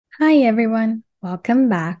Hi everyone, welcome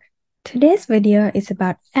back. Today's video is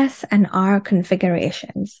about S and R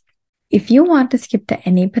configurations. If you want to skip to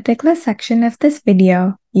any particular section of this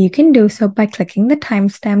video, you can do so by clicking the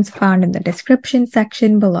timestamps found in the description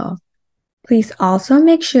section below. Please also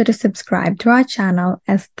make sure to subscribe to our channel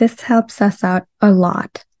as this helps us out a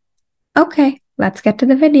lot. Okay, let's get to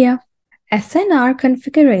the video. S and R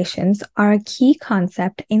configurations are a key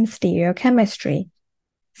concept in stereochemistry.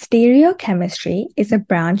 Stereochemistry is a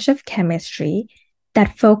branch of chemistry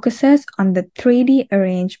that focuses on the 3D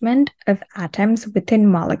arrangement of atoms within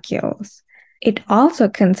molecules. It also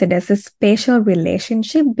considers the spatial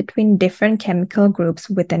relationship between different chemical groups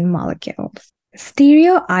within molecules.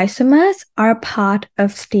 Stereoisomers are part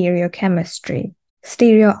of stereochemistry.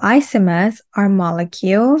 Stereoisomers are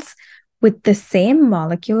molecules with the same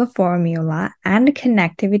molecular formula and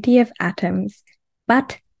connectivity of atoms,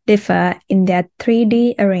 but differ in their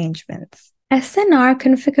 3D arrangements. S and R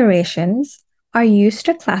configurations are used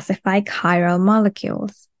to classify chiral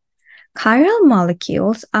molecules. Chiral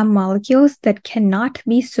molecules are molecules that cannot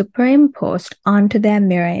be superimposed onto their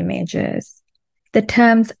mirror images. The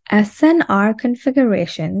terms S and R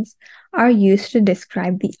configurations are used to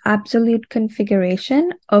describe the absolute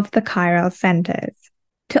configuration of the chiral centers.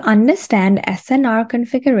 To understand S and R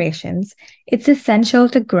configurations, it's essential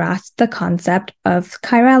to grasp the concept of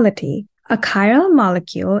chirality. A chiral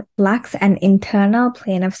molecule lacks an internal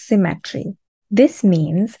plane of symmetry. This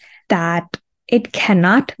means that it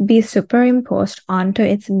cannot be superimposed onto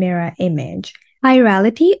its mirror image.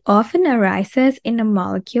 Chirality often arises in a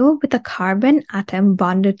molecule with a carbon atom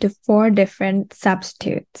bonded to 4 different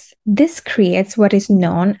substituents. This creates what is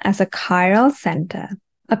known as a chiral center.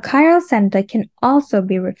 A chiral center can also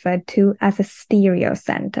be referred to as a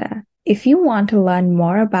stereocenter. If you want to learn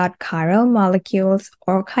more about chiral molecules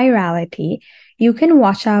or chirality, you can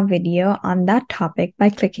watch our video on that topic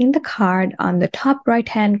by clicking the card on the top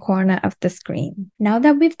right-hand corner of the screen. Now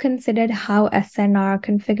that we've considered how S and R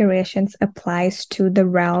configurations applies to the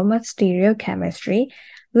realm of stereochemistry,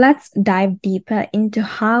 let's dive deeper into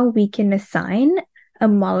how we can assign a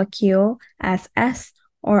molecule as S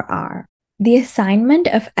or R. The assignment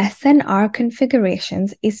of S and R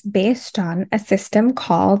configurations is based on a system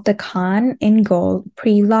called the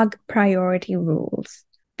Cahn-Ingold-Prelog Priority Rules.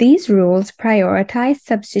 These rules prioritize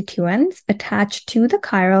substituents attached to the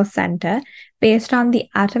chiral center based on the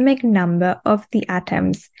atomic number of the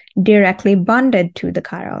atoms directly bonded to the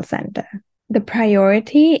chiral center. The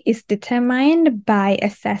priority is determined by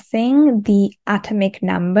assessing the atomic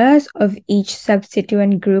numbers of each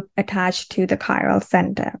substituent group attached to the chiral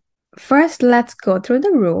center. First, let's go through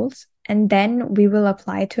the rules, and then we will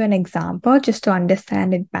apply to an example just to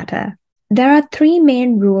understand it better. There are 3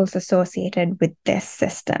 main rules associated with this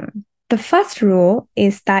system. The first rule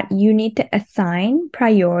is that you need to assign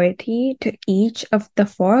priority to each of the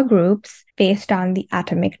 4 groups based on the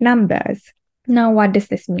atomic numbers. Now, what does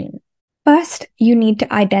this mean? First, you need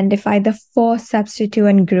to identify the 4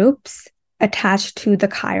 substituent groups attached to the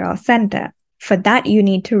chiral center. For that, you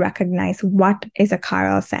need to recognize what is a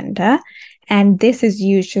chiral center, and this is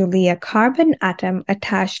usually a carbon atom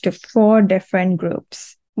attached to 4 different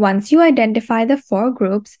groups. Once you identify the 4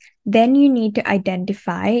 groups, then you need to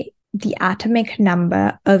identify the atomic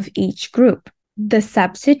number of each group. The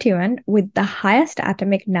substituent with the highest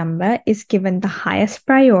atomic number is given the highest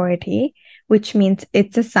priority, which means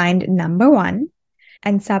it's assigned number 1,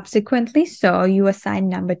 and subsequently so you assign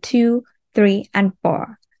number 2, 3, and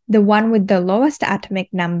 4. The one with the lowest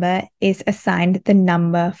atomic number is assigned the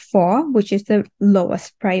number 4, which is the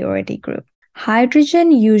lowest priority group.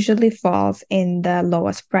 Hydrogen usually falls in the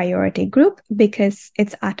lowest priority group because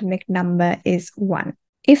its atomic number is 1.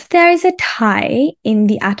 If there is a tie in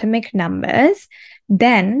the atomic numbers,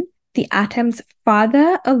 then the atoms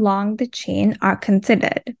farther along the chain are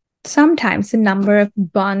considered. Sometimes the number of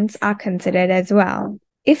bonds are considered as well.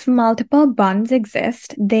 If multiple bonds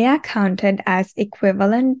exist, they are counted as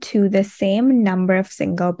equivalent to the same number of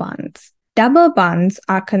single bonds. Double bonds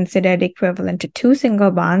are considered equivalent to 2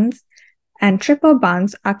 single bonds, and triple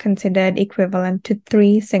bonds are considered equivalent to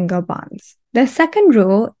 3 single bonds. The second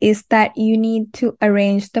rule is that you need to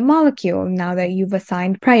arrange the molecule now that you've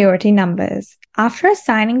assigned priority numbers. After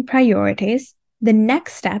assigning priorities, the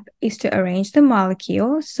next step is to arrange the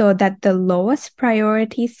molecule so that the lowest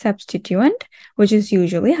priority substituent, which is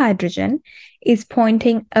usually hydrogen, is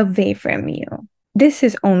pointing away from you. This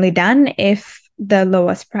is only done if the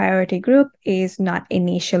lowest priority group is not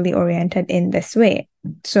initially oriented in this way.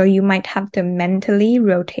 So you might have to mentally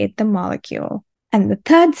rotate the molecule. And the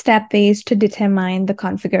third step is to determine the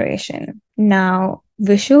configuration. Now,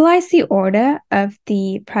 visualize the order of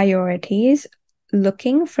the priorities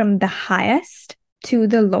looking from the highest to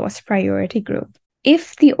the lowest priority group.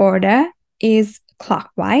 If the order is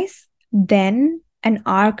clockwise, then an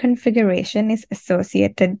R configuration is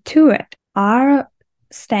associated to it. R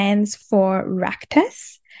stands for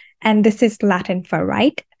rectus, and this is Latin for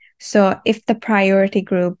right. So if the priority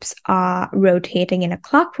groups are rotating in a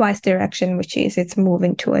clockwise direction, which is it's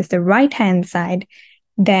moving towards the right-hand side,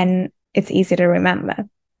 then it's easy to remember.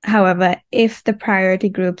 However, if the priority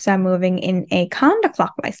groups are moving in a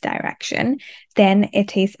counterclockwise direction, then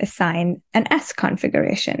it is assigned an S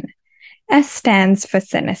configuration. S stands for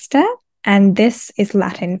sinister, and this is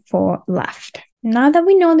Latin for left. Now that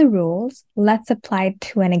we know the rules, let's apply it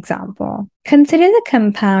to an example. Consider the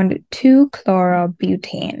compound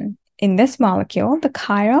 2-chlorobutane. In this molecule, the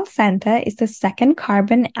chiral center is the second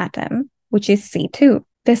carbon atom, which is C2.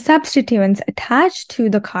 The substituents attached to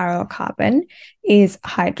the chiral carbon is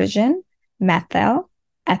hydrogen, methyl,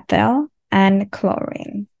 ethyl, and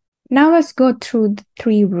chlorine. Now let's go through the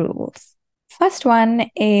 3 rules. First one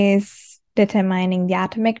is determining the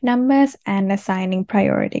atomic numbers and assigning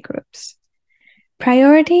priority groups.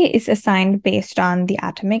 Priority is assigned based on the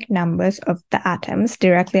atomic numbers of the atoms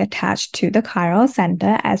directly attached to the chiral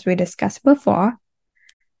center, as we discussed before.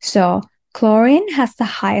 So, chlorine has the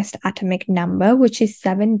highest atomic number, which is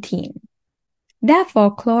 17.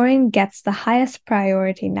 Therefore, chlorine gets the highest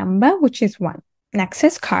priority number, which is 1. Next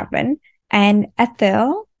is carbon, and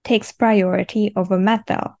ethyl takes priority over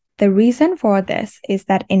methyl. The reason for this is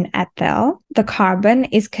that in ethyl, the carbon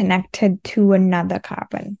is connected to another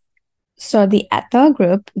carbon. So the ethyl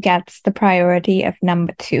group gets the priority of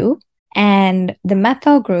number 2, and the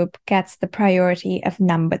methyl group gets the priority of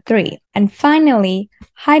number 3. And finally,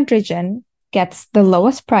 hydrogen gets the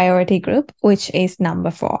lowest priority group, which is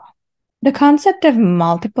number 4. The concept of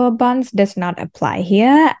multiple bonds does not apply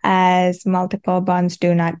here, as multiple bonds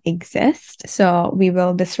do not exist, so we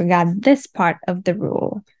will disregard this part of the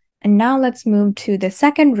rule. And now let's move to the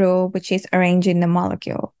second rule, which is arranging the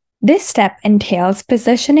molecule. This step entails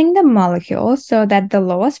positioning the molecule so that the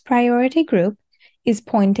lowest priority group is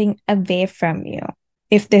pointing away from you.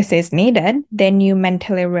 If this is needed, then you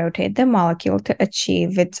mentally rotate the molecule to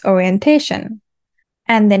achieve its orientation.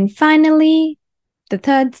 And then finally, the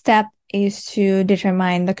third step is to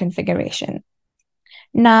determine the configuration.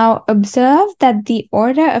 Now, observe that the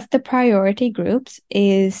order of the priority groups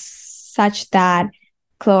is such that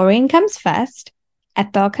chlorine comes first,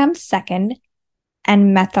 ethyl comes second,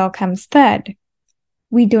 and methyl comes third.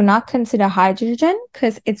 We do not consider hydrogen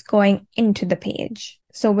because it's going into the page.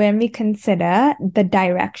 So when we consider the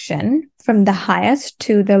direction from the highest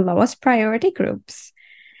to the lowest priority groups,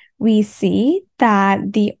 we see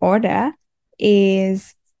that the order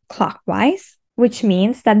is clockwise, which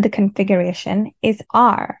means that the configuration is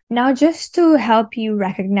R. Now, just to help you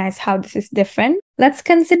recognize how this is different, let's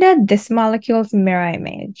consider this molecule's mirror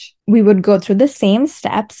image. We would go through the same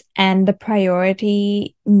steps and the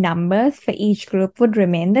priority numbers for each group would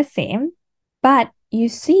remain the same, but you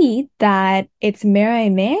see that its mirror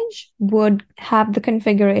image would have the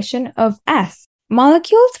configuration of S.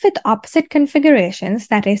 Molecules with opposite configurations,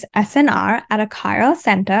 that is S and R, at a chiral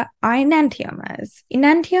center are enantiomers.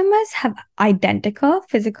 Enantiomers have identical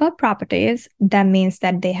physical properties. That means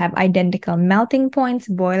that they have identical melting points,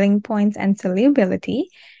 boiling points, and solubility,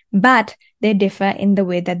 but they differ in the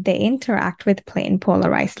way that they interact with plane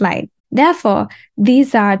polarized light. Therefore,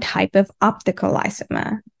 these are a type of optical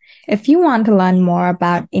isomer. If you want to learn more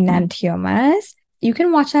about enantiomers, you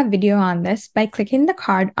can watch our video on this by clicking the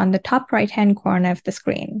card on the top right-hand corner of the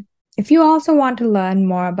screen. If you also want to learn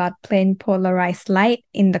more about plane polarized light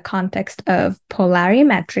in the context of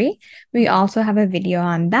polarimetry, we also have a video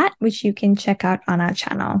on that, which you can check out on our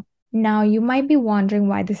channel. Now, you might be wondering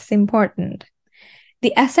why this is important.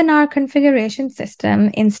 The SNR configuration system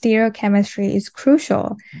in stereochemistry is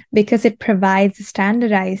crucial because it provides a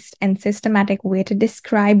standardized and systematic way to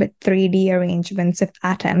describe 3D arrangements of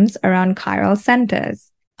atoms around chiral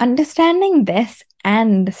centers. Understanding this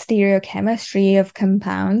and the stereochemistry of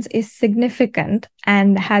compounds is significant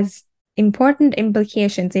and has important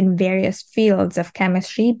implications in various fields of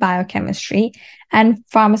chemistry, biochemistry, and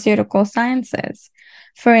pharmaceutical sciences.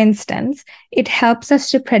 For instance, it helps us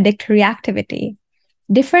to predict reactivity.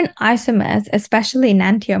 Different isomers, especially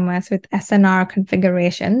enantiomers with SNR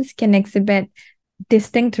configurations, can exhibit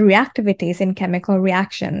distinct reactivities in chemical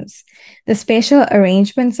reactions. The spatial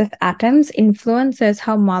arrangements of atoms influences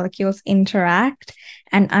how molecules interact,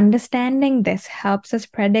 and understanding this helps us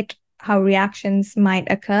predict how reactions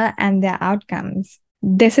might occur and their outcomes.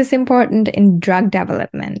 This is important in drug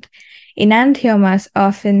development. Enantiomers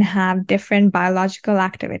often have different biological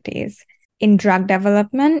activities. In drug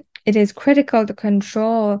development, it is critical to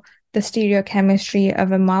control the stereochemistry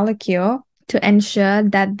of a molecule to ensure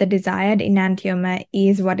that the desired enantiomer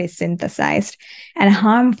is what is synthesized and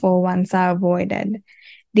harmful ones are avoided.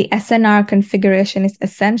 The SNR configuration is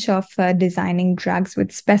essential for designing drugs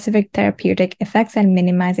with specific therapeutic effects and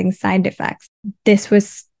minimizing side effects. This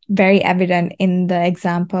was very evident in the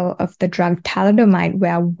example of the drug thalidomide,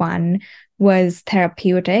 where one was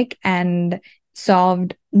therapeutic and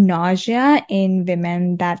solved nausea in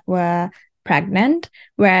women that were pregnant,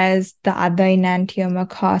 whereas the other enantiomer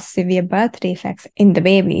caused severe birth defects in the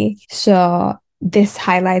baby. So this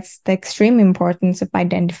highlights the extreme importance of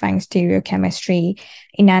identifying stereochemistry,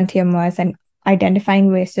 enantiomers, and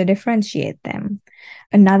identifying ways to differentiate them.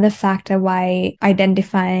 Another factor why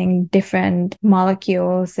identifying different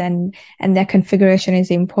molecules and their configuration is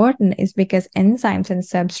important is because enzymes and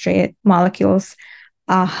substrate molecules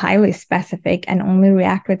are highly specific and only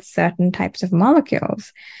react with certain types of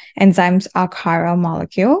molecules. Enzymes are chiral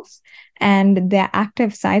molecules, and their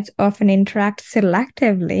active sites often interact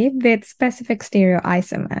selectively with specific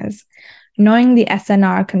stereoisomers. Knowing the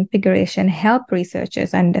SNR configuration helps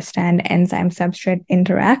researchers understand enzyme-substrate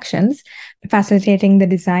interactions, facilitating the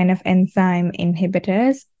design of enzyme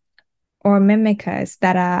inhibitors or mimickers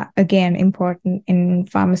that are, again, important in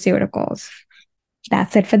pharmaceuticals.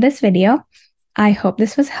 That's it for this video. I hope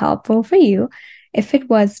this was helpful for you. If it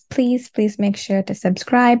was, please make sure to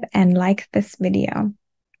subscribe and like this video.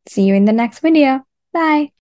 See you in the next video. Bye.